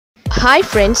Hi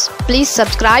friends, please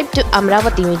subscribe to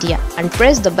Amaravathi Media and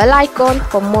press the bell icon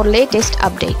for more latest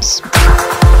updates.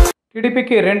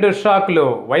 టీడీపీకి 2 షాక్లు,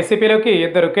 వైసీపీలోకి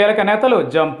 2 కీలక నేతలు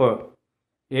jump.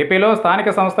 ఏపీలో స్థానిక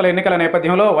సంస్థల ఎన్నికల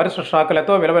నేపథ్యంలో వరుస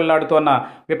షాకులతో విలవిల్లాడుతోన్న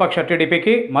విపక్ష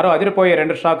టీడీపీకి మరో అదిరిపోయే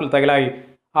 2 షాకులు తగిలాయి.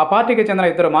 ఆ పార్టీకి చెందిన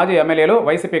 2 మాజీ ఎమ్మెల్యేలు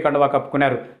వైసీపీ కండువా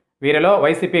కప్పుకున్నారు. వీరిలో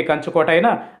వైసీపీ కంచుకోట అయిన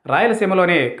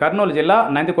రాయలసీమలోని కర్నూలు జిల్లా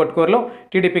నందికొట్కూరులో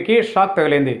టీడీపీకి షాక్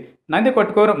తగిలింది.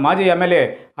 నందికొట్కూరు మాజీ ఎమ్మెల్యే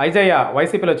ఐజయ్య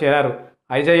వైసీపీలో చేరారు.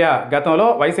 ఐజయ్య గతంలో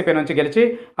వైసీపీ నుంచి గెలిచి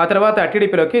ఆ తర్వాత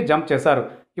టీడీపీలోకి జంప్ చేశారు.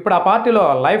 ఇప్పుడు ఆ పార్టీలో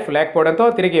లైఫ్ లేకపోవడంతో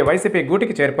తిరిగి వైసీపీ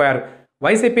గూటికి చేరిపోయారు.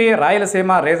 YCP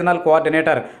Rayalaseema regional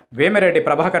coordinator Vemireddy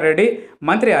Prabhakar Reddy,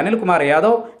 మంత్రి అనిల్ కుమార్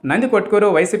యాదవ్, నందికొట్కూరు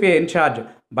వైసీపీ ఇన్ఛార్జ్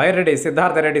బైరెడ్డి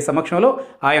సిద్ధార్థరెడ్డి సమక్షంలో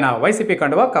ఆయన వైసీపీ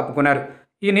కండువా కప్పుకున్నారు.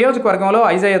 ఈ నియోజకవర్గంలో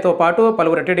ఐజయ్యతో పాటు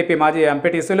పలువురు టీడీపీ మాజీ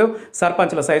ఎంపీటీసీలు,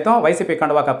 సర్పంచ్లు సైతం వైసీపీ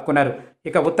కండువా కప్పుకున్నారు.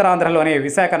 ఇక ఉత్తరాంధ్రలోని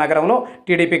విశాఖ నగరంలో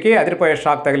టీడీపీకి అదిరిపోయే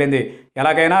షాక్ తగిలింది.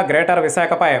 ఎలాగైనా గ్రేటర్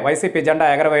విశాఖపై వైసీపీ జెండా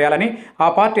ఎగరవేయాలని ఆ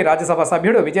పార్టీ రాజ్యసభ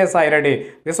సభ్యుడు విజయసాయిరెడ్డి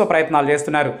విశ్వ ప్రయత్నాలు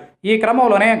చేస్తున్నారు. ఈ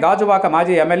క్రమంలోనే గాజువాక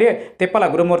మాజీ ఎమ్మెల్యే తిప్పల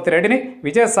గురుమూర్తి రెడ్డిని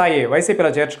విజయసాయి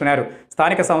వైసీపీలో చేర్చుకున్నారు.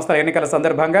 స్థానిక సంస్థల ఎన్నికల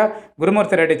సందర్భంగా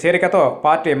గురుమూర్తి రెడ్డి చేరికతో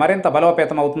పార్టీ మరింత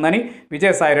బలోపేతం అవుతుందని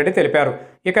విజయసాయిరెడ్డి తెలిపారు.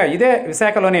 ఇక ఇదే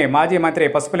విశాఖలోని మాజీ మంత్రి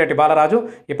పసుపులెట్టి బాలరాజు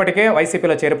ఇప్పటికే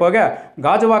వైసీపీలో చేరిపోగా,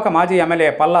 గాజువాక మాజీ ఎమ్మెల్యే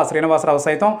పల్లా శ్రీనివాసరావు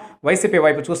సైతం వైసీపీ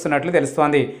వైపు చూస్తున్నట్లు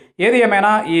తెలుస్తోంది. ఏది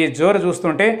ఏమైనా ఈ జోరు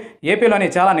చూస్తుంటే ఏపీలోని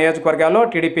చాలా నియోజకవర్గాల్లో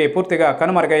టీడీపీ పూర్తిగా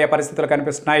కనుమరుగయ్యే పరిస్థితులు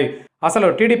కనిపిస్తున్నాయి. అసలు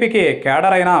టీడీపీకి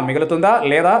కేడర్ అయినా మిగులుతుందా,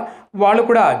 లేదా వాళ్ళు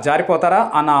కూడా జారిపోతారా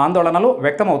అన్న ఆందోళనలు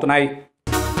వ్యక్తమవుతున్నాయి.